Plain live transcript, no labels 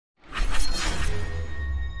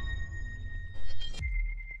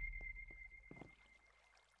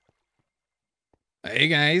Hey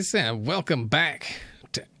guys, welcome back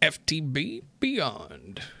to FTB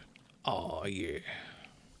Beyond. Oh yeah.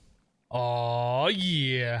 Oh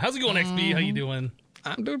yeah. How's it going, XB? How you doing?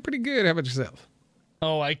 I'm doing pretty good. How about yourself?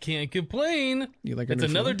 Oh, I can't complain. You like It's a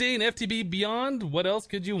new another floor? day in FTB Beyond. What else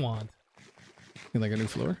could you want? You like a new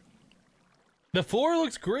floor? The floor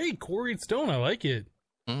looks great. Quarried stone. I like it.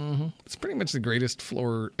 It's pretty much the greatest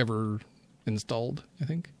floor ever installed, I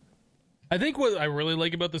think. I think what I really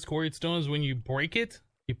like about this quarried stone is when you break it,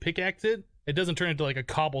 you pickaxe it, it doesn't turn into like a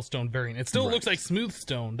cobblestone variant. It still looks like smooth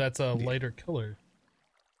stone. That's a lighter color.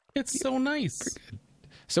 It's so nice.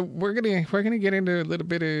 So we're gonna get into a little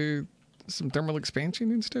bit of some thermal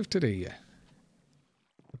expansion and stuff today. Yeah.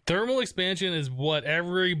 Thermal expansion is what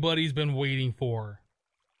everybody's been waiting for.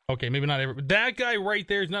 Okay, maybe not everybody. That guy right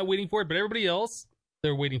there is not waiting for it, but everybody else,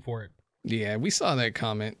 they're waiting for it. Yeah, we saw that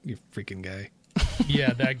comment. You freaking guy.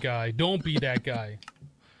 Yeah, that guy. Don't be that guy.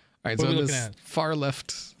 All right, What so are we this looking at? far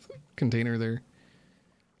left container there.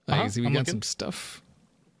 I see we I'm got looking. some stuff,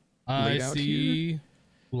 I laid out see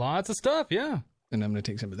lots of stuff, yeah. and I'm gonna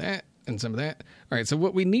take some of that and some of that. All right, so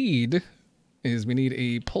what we need is we need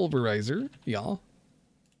a pulverizer, y'all.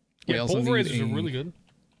 We Yeah, also need pulverizers are really good.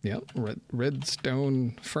 Yep,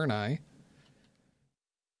 redstone ferni.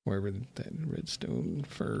 Wherever that redstone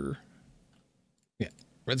fur. Yeah,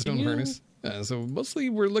 redstone furnace. So mostly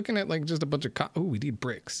we're looking at like just a bunch of oh, we need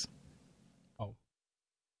bricks.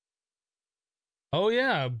 Oh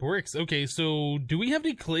yeah, bricks. Okay, so do we have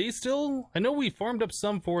any clay still? I know we farmed up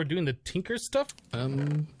some for doing the tinker stuff.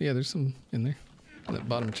 Yeah, there's some in there. In that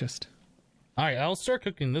bottom chest. Alright, I'll start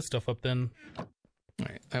cooking this stuff up then. All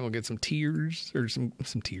right, I will get some tears or some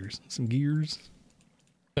gears. Some tears.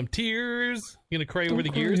 You gonna cry over the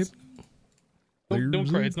Don't cry. gears? Don't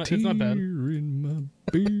cry, it's not bad. Tear in my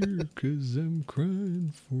beer 'cause I'm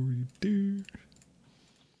crying for you, dear.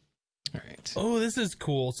 All right. Oh, this is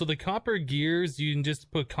cool. So the copper gears, you can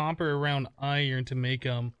just put copper around iron to make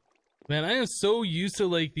them. Man, I am so used to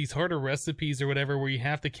like these harder recipes or whatever where you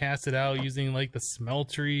have to cast it out using like the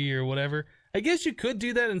smeltery or whatever. I guess you could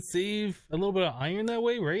do that and save a little bit of iron that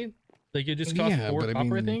way, right? Like it just costs 4 but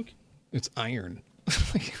copper, I think. It's iron.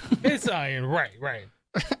 It's iron, right.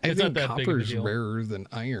 I It's think not that big of a copper's deal. rarer than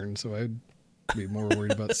iron, so I'd be more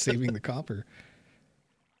worried about saving the copper.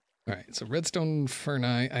 All right, so redstone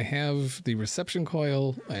ferni. I have the reception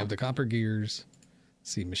coil. I have the copper gears.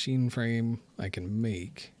 Let's see, machine frame I can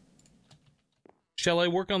make. Shall I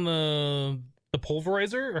work on the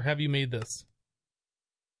pulverizer or have you made this?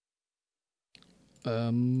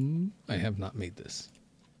 I have not made this.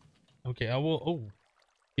 Okay, I will. Oh,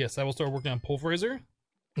 yes, I will start working on pulverizer.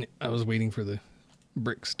 I was waiting for the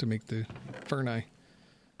bricks to make the ferni.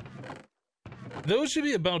 Those should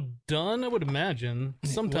be about done, I would imagine.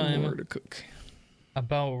 One Sometime more to cook.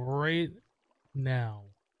 about right now.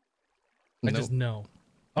 I Nope. just know.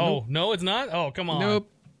 Oh, no, it's not? Oh, come on. Nope.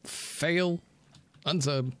 Fail.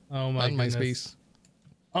 Unsub. Oh, my on goodness. MySpace.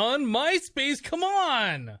 On MySpace? Come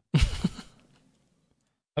on!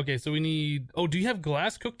 Okay, so we need... Oh, do you have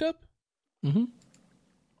glass cooked up? Mm-hmm.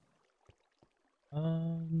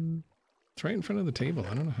 It's right in front of the table.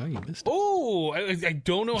 I don't know how you missed it. Oh, I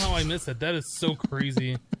don't know how I missed that. That is so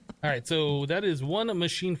crazy. All right, so that is one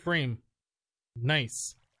machine frame.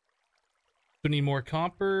 Nice. We need more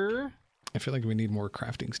copper. I feel like we need more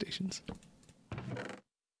crafting stations.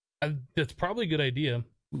 That's probably a good idea.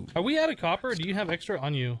 Are we out of copper? Do you have extra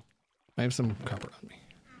on you? I have some copper on me.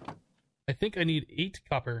 I think I need 8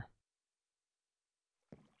 copper.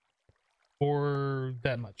 Or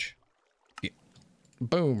that much. Yeah.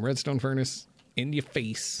 Boom. Redstone furnace in your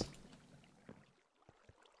face.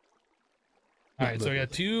 All right, so I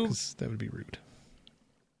got 2. 'Cause that would be rude.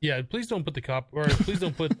 Yeah, please don't put the copper, or please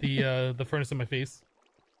don't put the furnace in my face.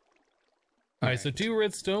 All right, so 2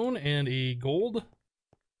 redstone and a gold.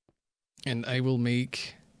 And I will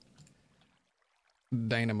make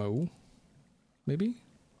dynamo. Maybe?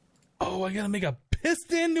 Oh, I gotta make a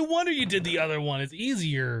piston. No wonder you did the other one. It's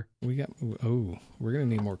easier. We got... Oh, we're going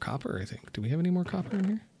to need more copper, I think. Do we have any more copper in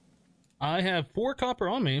here? I have 4 copper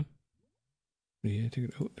on me. Yeah,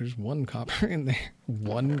 dude. Oh, there's 1 copper in there.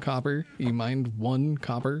 1 copper? You mind 1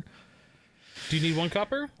 copper? Do you need 1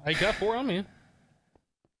 copper? I got 4 on me.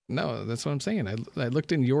 No, that's what I'm saying. I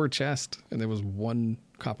looked in your chest, and there was 1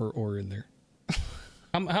 copper ore in there.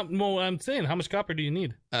 Well, I'm saying, how much copper do you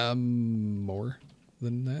need? More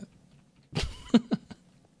than that.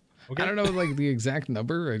 Okay. I don't know like the exact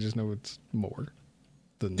number. I just know it's more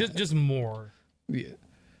than that. Just more. Yeah.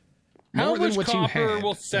 How More than much what you copper had.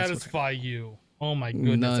 will That's what I- satisfy you? Oh my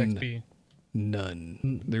goodness, None. XP.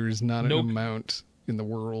 None. There is not Nope. an amount in the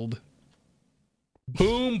world.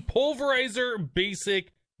 Boom, pulverizer,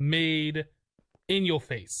 basic, made, in your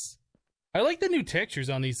face. I like the new textures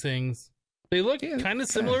on these things. They look kind of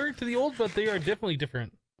similar to the old, but they are definitely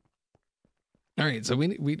different. All right, so we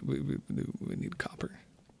need copper.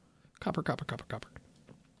 Copper.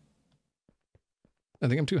 I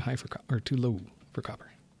think I'm too high for copper, or too low for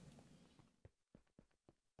copper.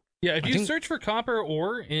 Yeah, if you search for copper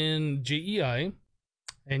ore in JEI,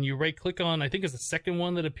 and you right click on, I think it's the second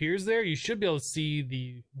one that appears there, you should be able to see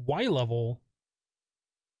the Y level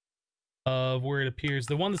of where it appears.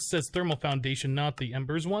 The one that says thermal foundation, not the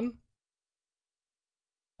embers one.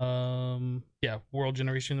 Yeah, world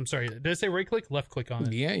generation. I'm sorry. Did I say right click? Left click on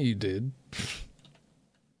it. Yeah, you did.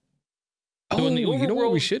 So in the you know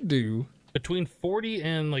what we should do? Between 40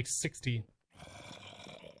 and like 60.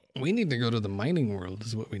 We need to go to the mining world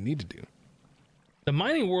is what we need to do. The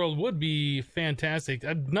mining world would be fantastic.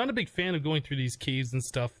 I'm not a big fan of going through these caves and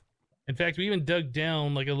stuff. In fact, we even dug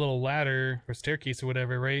down like a little ladder or staircase or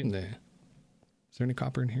whatever, right? Nah. Is there any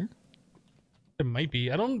copper in here? There might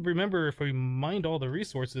be. I don't remember if we mined all the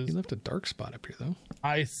resources. You left a dark spot up here, though.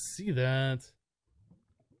 I see that.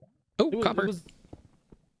 Oh, copper.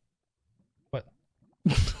 What?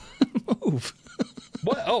 Move.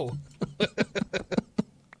 What? Oh.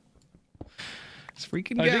 It's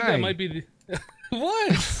freaking guy. I think that might be the...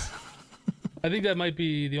 What? I think that might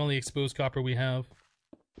be the only exposed copper we have.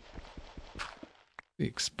 The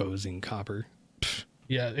exposing copper.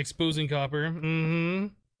 Yeah, exposing copper. Mm-hmm.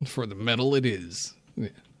 For the metal it is. Yeah.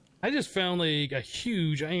 I just found like a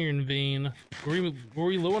huge iron vein. Were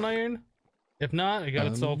we low on iron? If not, I got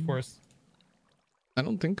it solved for us. I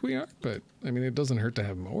don't think we are, but I mean, it doesn't hurt to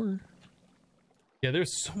have more. Yeah,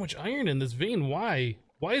 there's so much iron in this vein. Why?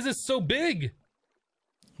 Why is this so big?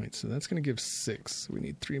 Wait, so that's going to give 6. We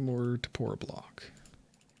need 3 more to pour a block.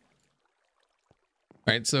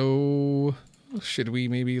 All right, so should we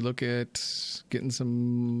maybe look at getting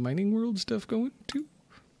some mining world stuff going too?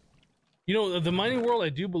 You know, the mining world, I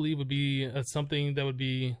do believe, would be something that would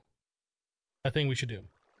be a thing we should do.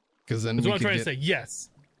 Because then that's we what I'm could trying get to say. Yes.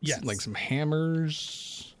 Yes. Like some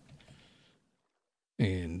hammers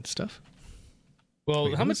and stuff. Well,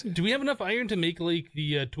 wait, how much do we have enough iron to make like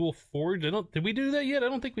the tool forge? Did we do that yet? I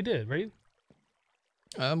don't think we did, right?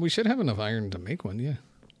 We should have enough iron to make one, yeah.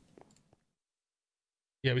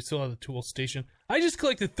 Yeah, we still have the tool station. I just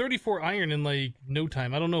collected 34 iron in like no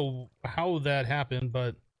time. I don't know how that happened,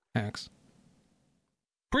 but hacks.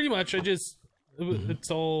 Pretty much, it's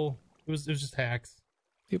all it was just hacks.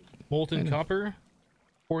 Yep. Molten copper,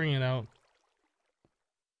 pouring it out.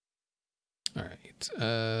 All right.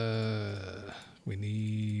 We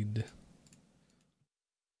need. All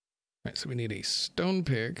right, so we need a stone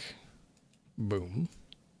pick. Boom.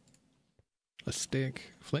 A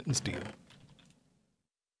stick, flint and steel.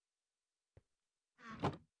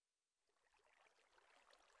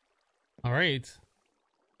 All right.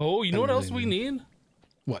 Oh, you know what else we need?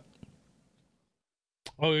 What?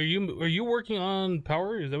 Oh, are you working on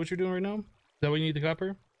power? Is that what you're doing right now? Is that what you need the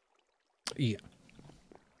copper? Yeah.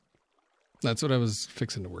 That's what I was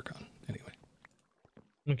fixing to work on anyway.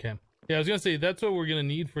 Okay. Yeah, I was gonna say that's what we're gonna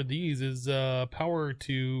need for these is power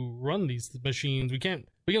to run these machines. We can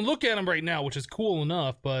look at them right now, which is cool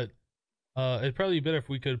enough, but it'd probably be better if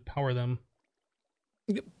we could power them.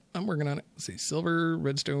 Yep, I'm working on it. Let's see, silver,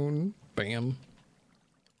 redstone, bam.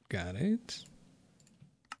 Got it.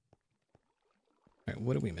 All right,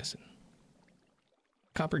 what are we missing?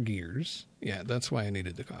 Copper gears. Yeah, that's why I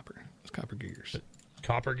needed the copper. It's copper gears.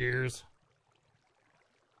 Copper gears.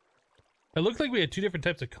 It looked like we had 2 different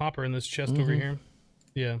types of copper in this chest over here.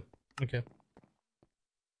 Yeah, okay.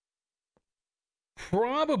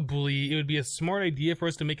 Probably it would be a smart idea for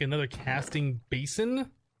us to make another casting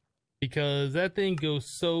basin because that thing goes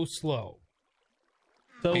so slow.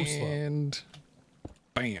 So slow. And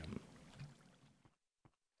bam.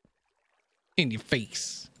 In your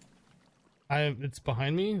face. It's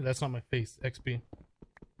behind me? That's not my face, XB.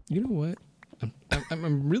 You know what?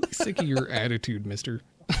 I'm really sick of your attitude, mister.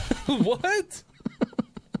 What?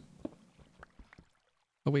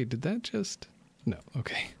 Oh wait, did that just... No,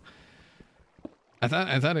 okay. I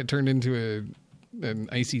thought it turned into an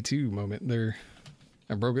IC2 moment there.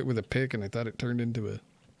 I broke it with a pick and I thought it turned into a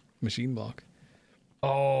machine block.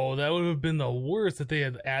 Oh, that would have been the worst if they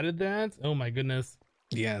had added that. Oh my goodness.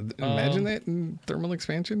 Yeah, imagine that in thermal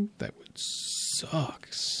expansion. That would suck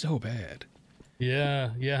so bad.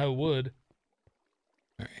 Yeah, it would.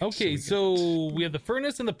 All right, okay, so we have the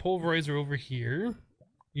furnace and the pulverizer over here.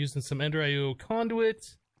 Using some Ender IO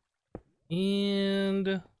conduit.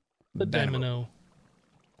 And the dynamo. All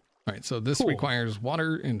right, so this requires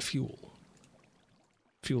water and fuel.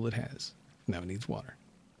 Fuel it has. Now it needs water.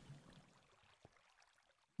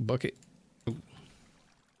 Bucket. Ooh.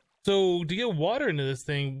 So to get water into this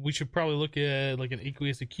thing, we should probably look at like an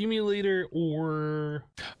aqueous accumulator or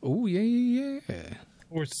Oh, yeah.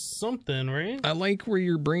 or something, right? I like where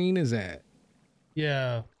your brain is at.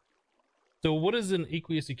 Yeah. So what does an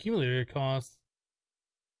aqueous accumulator cost?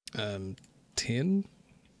 10.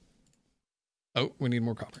 Oh, we need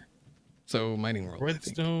more copper. So mining world.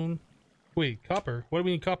 Redstone. Wait, copper. What do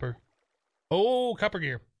we need copper? Oh, copper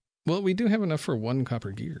gear. Well, we do have enough for one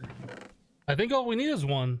copper gear. I think all we need is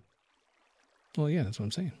one. Well, yeah, that's what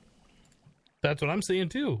I'm saying. That's what I'm saying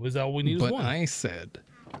too. Is all we need is But one. I said.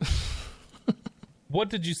 What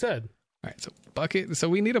did you said? All right, so bucket. So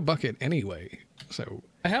we need a bucket anyway. So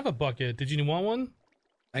I have a bucket. Did you want one?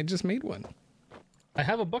 I just made one. I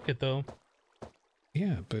have a bucket though.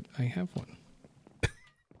 Yeah, but I have one.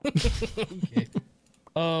 Okay.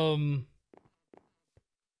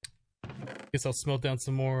 Guess I'll smelt down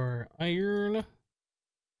some more iron.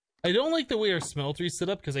 I don't like the way our smeltery is set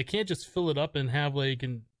up because I can't just fill it up and have like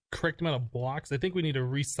a correct amount of blocks. I think we need to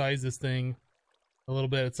resize this thing a little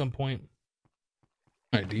bit at some point.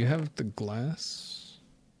 All right, do you have the glass?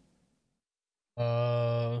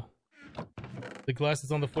 The glass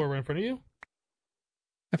is on the floor right in front of you.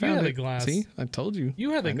 I found had it. the glass. See, I told you.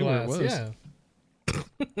 You had the I knew where it glass, was. yeah.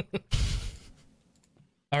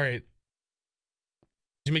 All right.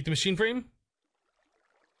 Did you make the machine frame?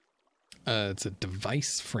 It's a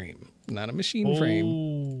device frame, not a machine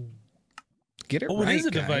frame. Get it right, it is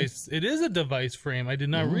a guy. device. It is a device frame. I did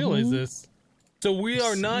not realize this. So we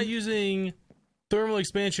are not using thermal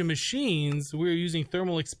expansion machines. We're using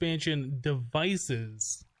thermal expansion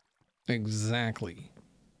devices. Exactly.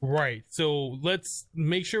 Right. So let's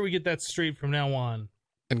make sure we get that straight from now on.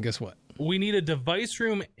 And guess what? We need a device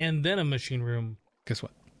room and then a machine room. Guess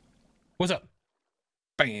what? What's up?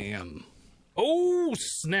 Bam! Oh,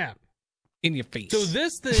 snap. In your face. So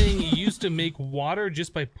this thing used to make water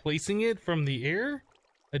just by placing it from the air?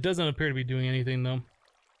 It doesn't appear to be doing anything, though.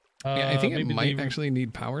 Yeah, I think it maybe might actually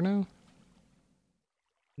need power now.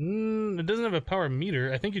 It doesn't have a power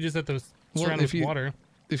meter. I think you just have to surround it with water.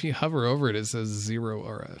 If you hover over it, it says 0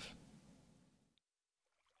 RF.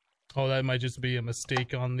 Oh, that might just be a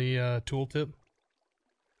mistake on the tooltip.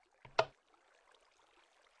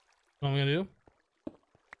 What am I gonna do?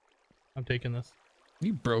 I'm taking this.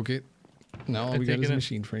 You broke it. Now all we got is a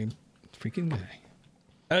machine frame. Freaking guy.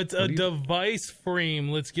 It's a device frame.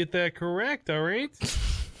 Let's get that correct, all right?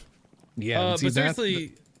 Yeah, see, but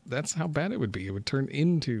seriously... That's how bad it would be. It would turn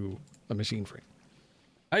into a machine frame.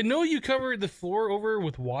 I know you covered the floor over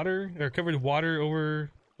with water, or covered water over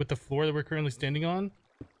with the floor that we're currently standing on.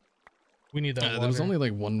 We need that water. There was only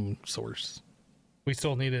like one source. We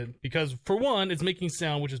still need it, because for one, it's making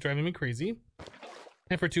sound, which is driving me crazy.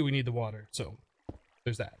 And for two, we need the water, so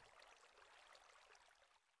there's that.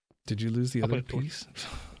 Did you lose the other piece?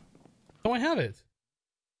 Oh, I have it.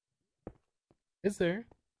 It's there.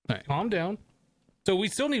 All right. Calm down. So we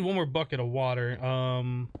still need one more bucket of water.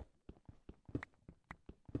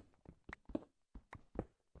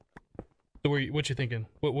 So what you thinking?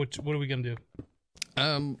 What are we gonna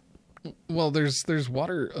do? Well, there's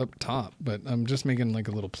water up top, but I'm just making like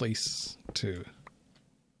a little place to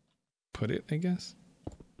put it, I guess.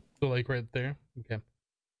 So like right there. Okay.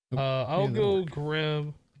 Oh, I'll go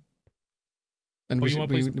grab. And we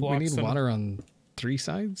need water on 3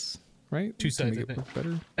 sides, right? 2 sides, I to make it work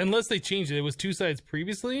better. Unless they changed it. It was 2 sides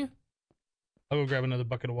previously. I'll go grab another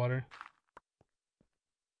bucket of water.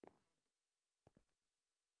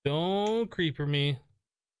 Don't creeper me.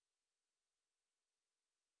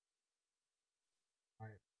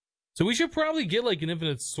 Alright. So we should probably get like an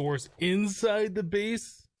infinite source inside the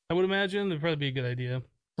base. I would imagine that'd probably be a good idea.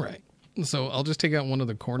 Right. So I'll just take out one of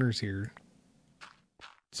the corners here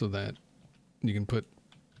so that you can put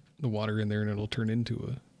the water in there and it'll turn into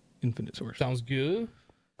a infinite source. Sounds good.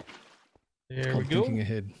 There we go. Thinking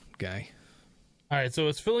ahead, guy. All right, so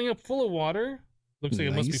it's filling up full of water. Looks like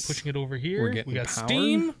it must be pushing it over here. We're getting we got power.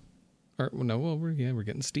 steam. Or, no, well, we're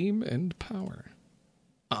getting steam and power.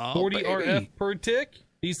 Oh, 40 baby. RF per tick.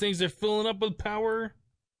 These things are filling up with power.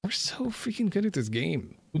 We're so freaking good at this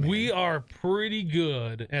game, man. We are pretty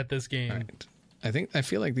good at this game. All right. I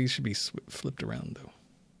feel like these should be flipped around though.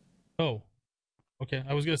 Oh, okay.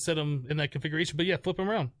 I was gonna set them in that configuration, but yeah, flip them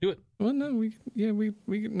around. Do it. Well, no, we no.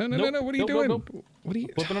 What are you doing? What are you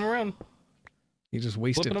flipping them around? You just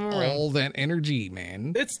wasted all that energy,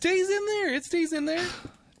 man. It stays in there. It stays in there.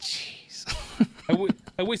 Jeez.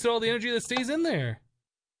 I wasted all the energy that stays in there.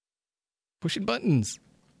 Pushing buttons.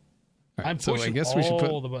 Right, I'm pushing so I guess we should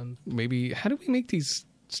put the buttons. Maybe, how do we make these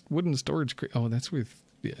wooden storage oh, that's with,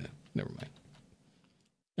 yeah, never mind.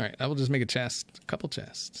 All right, I will just make a couple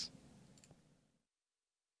chests.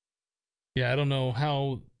 Yeah, I don't know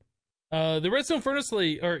how the redstone furnace,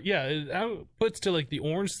 like, or yeah, it outputs to like the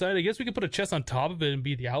orange side. I guess we could put a chest on top of it and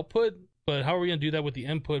be the output, but how are we gonna do that with the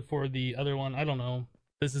input for the other one? I don't know.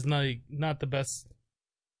 This is not the best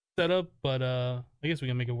setup, but I guess we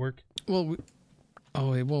can make it work. Well,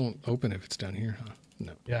 oh, it won't open if it's down here, huh?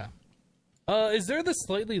 No. Yeah. Is there the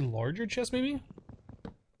slightly larger chest maybe?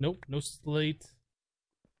 Nope, no slate.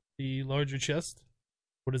 The larger chest.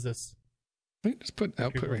 What is this? Wait, just put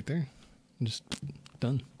output right there. And just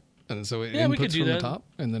done. And so it Yeah, we could inputs do from that. the top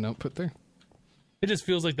and then output there. It just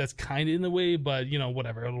feels like that's kind of in the way, but you know,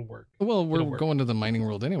 whatever, it'll work. Well, we're going to the mining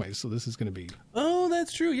world anyway, so this is going to be... Oh,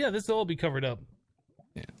 that's true. Yeah, this will all be covered up.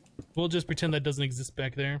 Yeah. We'll just pretend that doesn't exist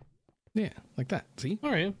back there. Yeah, like that. See?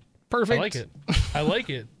 All right. Perfect. I like it. I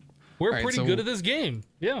like it. We're Right, pretty so good at this game.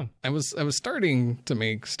 Yeah. I was starting to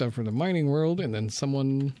make stuff for the mining world, and then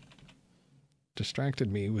someone distracted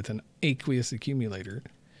me with an aqueous accumulator.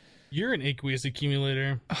 You're an aqueous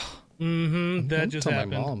accumulator. Mm-hmm. That just tell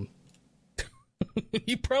happened. my mom.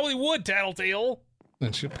 You probably would, Tattletale.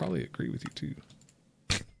 And she'll probably agree with you too.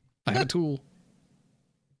 I have a tool.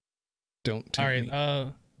 Don't tell me. All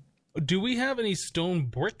right. Do we have any stone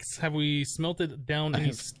bricks? Have we smelted down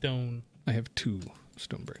any stone? I have 2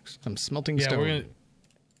 stone bricks. I'm smelting Yeah, stone. we're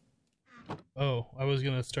gonna. Oh, I was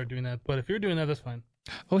gonna start doing that, but if you're doing that, that's fine.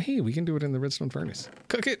 Oh, hey, we can do it in the redstone furnace.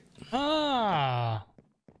 Cook it. Ah.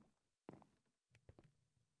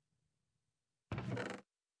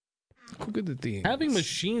 Cook it at the end. Having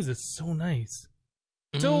machines is so nice.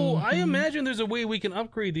 So I imagine there's a way we can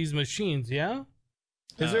upgrade these machines, yeah?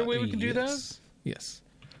 Is there a way we can do that? Yes.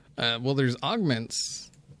 Well, there's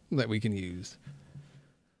augments that we can use.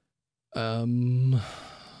 Let's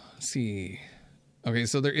see. Okay,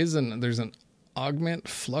 so there's an augment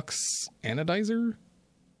flux anodizer.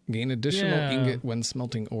 Gain additional ingot when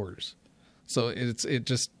smelting ores. So it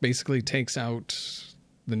just basically takes out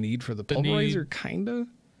the need for the pulverizer, kinda.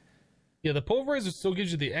 Yeah, the pulverizer still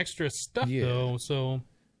gives you the extra stuff though, so.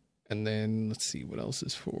 And then let's see what else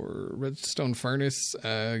is for redstone furnace.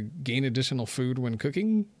 Gain additional food when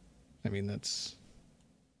cooking. I mean, that's.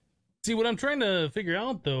 See, what I'm trying to figure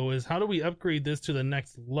out though is how do we upgrade this to the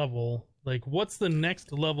next level? Like, what's the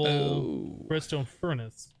next level redstone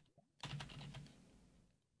furnace?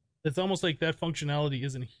 It's almost like that functionality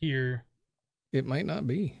isn't here. It might not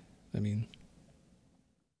be. I mean,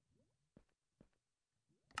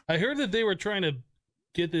 I heard that they were trying to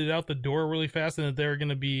get it out the door really fast and that they're going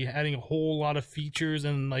to be adding a whole lot of features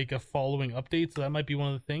and like a following update, so that might be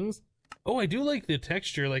one of the things. Oh, I do like the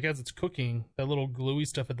texture, like as it's cooking, that little gluey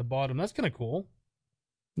stuff at the bottom. That's kind of cool.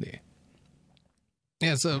 Yeah.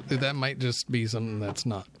 Yeah, so that might just be something that's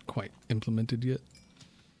not quite implemented yet.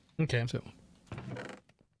 Okay. So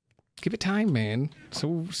give it time, man.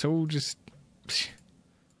 So just.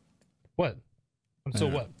 What? So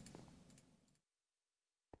what?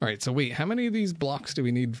 All right, so wait, how many of these blocks do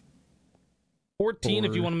we need? 14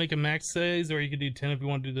 if you want to make a max size, or you could do 10 if you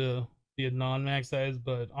want to do the non-max size,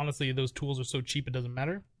 but honestly, those tools are so cheap it doesn't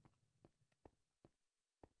matter.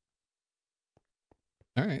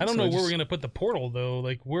 All right. I don't know where we're going to put the portal, though.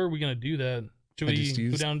 Like, where are we going to do that? Should we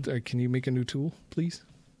go down? Can you make a new tool, please?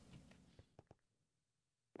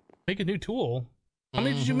 Make a new tool? How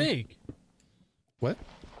many did you make? What?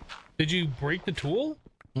 Did you break the tool?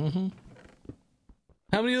 Mm-hmm.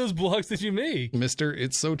 How many of those blocks did you make? Mister,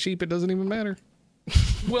 it's so cheap it doesn't even matter.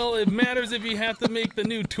 Well, it matters if you have to make the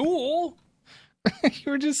new tool.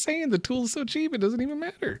 You were just saying the tool's so cheap it doesn't even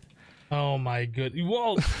matter. Oh my goodness.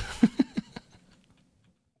 Well,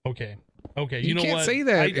 okay. You know can't what? say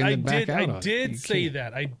that and then back out on it. I did say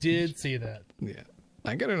that. Yeah.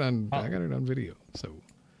 I got it on video. So.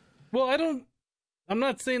 Well, I'm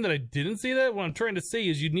not saying that I didn't say that. What I'm trying to say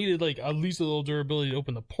is you needed like at least a little durability to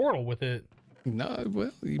open the portal with it. No,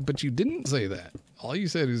 well, but you didn't say that. All you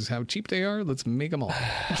said is how cheap they are. Let's make them all.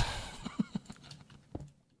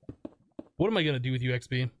 What am I gonna do with you,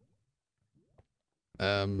 XB?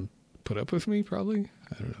 Put up with me, probably.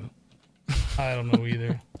 I don't know. I don't know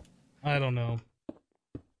either. I don't know.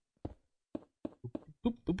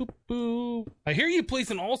 Boop, boop, boop, boop. I hear you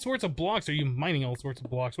placing all sorts of blocks. Are you mining all sorts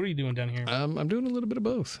of blocks? What are you doing down here? I'm doing a little bit of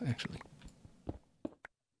both, actually. A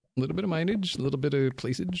little bit of mineage, a little bit of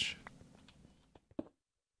placeage.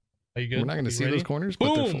 Are you good? We're not going to see ready? those corners,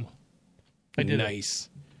 but they're full. I did nice.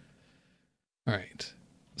 All right.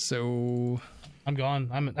 So I'm gone.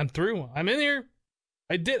 I'm through. I'm in here.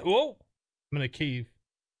 I did. Whoa! I'm in a cave.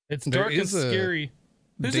 It's dark and scary.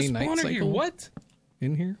 There's a spawner here. What?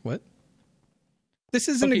 In here? What? This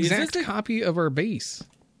is an exact copy of our base.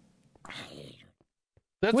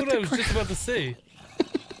 That's what I was just about to say.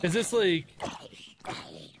 Is this like...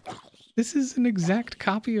 This is an exact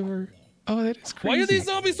copy of her. Oh, that is crazy. Why are these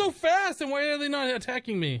zombies so fast, and why are they not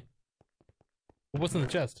attacking me? What's in the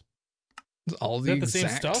chest? It's all the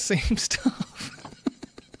exact same stuff.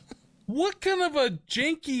 What kind of a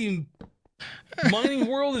janky mining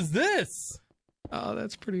world is this? Oh,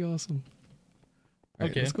 that's pretty awesome. All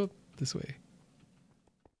right, okay, let's go this way.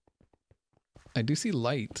 I do see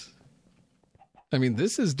light. I mean,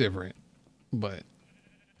 this is different, but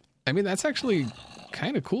I mean, that's actually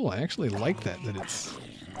kind of cool. I actually like that it's,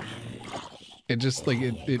 it just like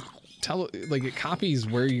it copies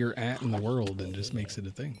where you're at in the world and just makes it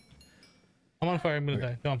a thing. I'm on fire. I'm gonna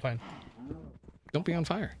die. No, I'm fine. Don't be on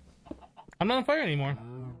fire. I'm not on fire anymore.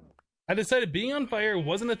 I decided being on fire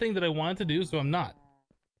wasn't a thing that I wanted to do, so I'm not.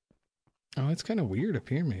 Oh, it's kind of weird up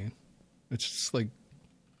here, man. It's just like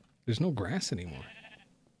there's no grass anymore.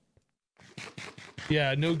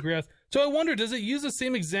 Yeah, no grass. So I wonder, does it use the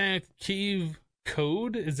same exact cave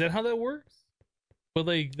code? Is that how that works? But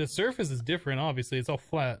like the surface is different, obviously. It's all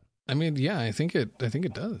flat. I mean, yeah, I think it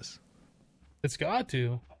does. It's got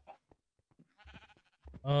to.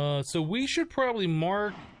 So we should probably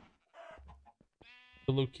mark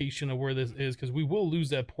the location of where this is, because we will lose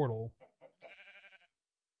that portal.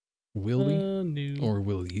 Will we? Or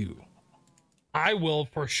will you? I will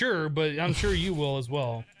for sure, but I'm sure you will as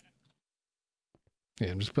well. Yeah,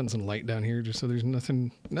 I'm just putting some light down here just so there's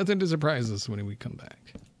nothing to surprise us when we come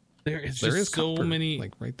back. There is so many,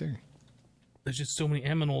 like right there. There's just so many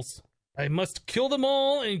aminals. I must kill them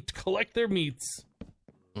all and collect their meats.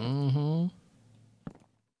 Mm-hmm.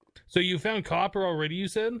 So you found copper already, you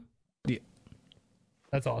said? Yeah.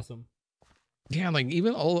 That's awesome. Yeah, like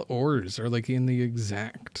even all the ores are like in the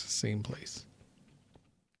exact same place.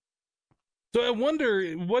 So I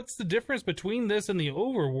wonder, what's the difference between this and the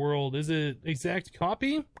overworld? Is it exact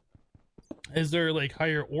copy? Is there like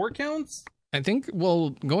higher ore counts? I think, well,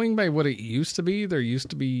 going by what it used to be, there used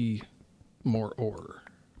to be more ore.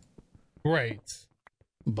 Right.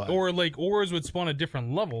 But or like ores would spawn at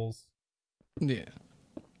different levels. Yeah.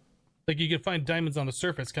 Like you could find diamonds on the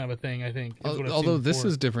surface kind of a thing, I think. Although this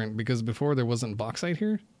is different because before there wasn't bauxite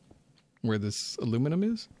here, where this aluminum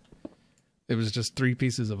is. It was just 3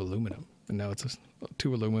 pieces of aluminum. And now it's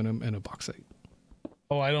 2 aluminum and a bauxite.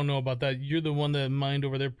 Oh, I don't know about that. You're the one that mined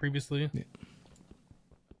over there previously? Yeah.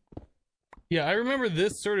 Yeah, I remember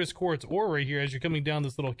this Certus quartz ore right here as you're coming down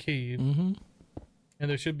this little cave. Mm-hmm. And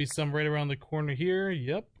there should be some right around the corner here.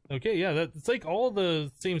 Yep. Okay, yeah, it's like all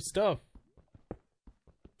the same stuff.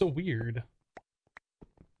 So weird.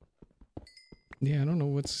 Yeah, I don't know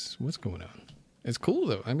what's going on. It's cool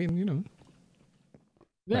though. I mean, you know.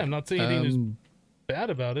 Yeah, right. I'm not saying anything bad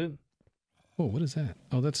about it. Oh, what is that?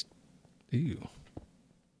 Oh, that's ew.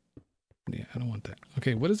 Yeah, I don't want that.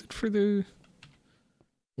 Okay, what is it for the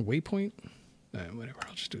waypoint? Whatever,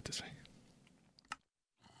 I'll just do it this way.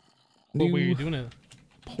 What way are you doing it?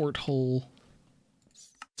 Porthole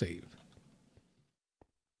save.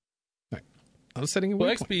 All right, I was setting a well,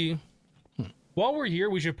 waypoint. XB, while we're here,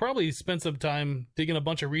 we should probably spend some time digging a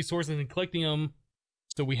bunch of resources and collecting them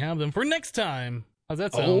so we have them for next time. How's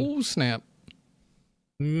that sound? Oh, snap.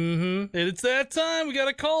 Mm-hmm. It's that time. We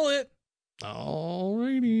gotta call it.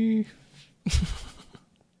 Alrighty.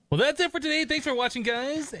 Well, that's it for today. Thanks for watching,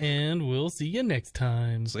 guys, and we'll see you next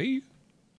time. See you.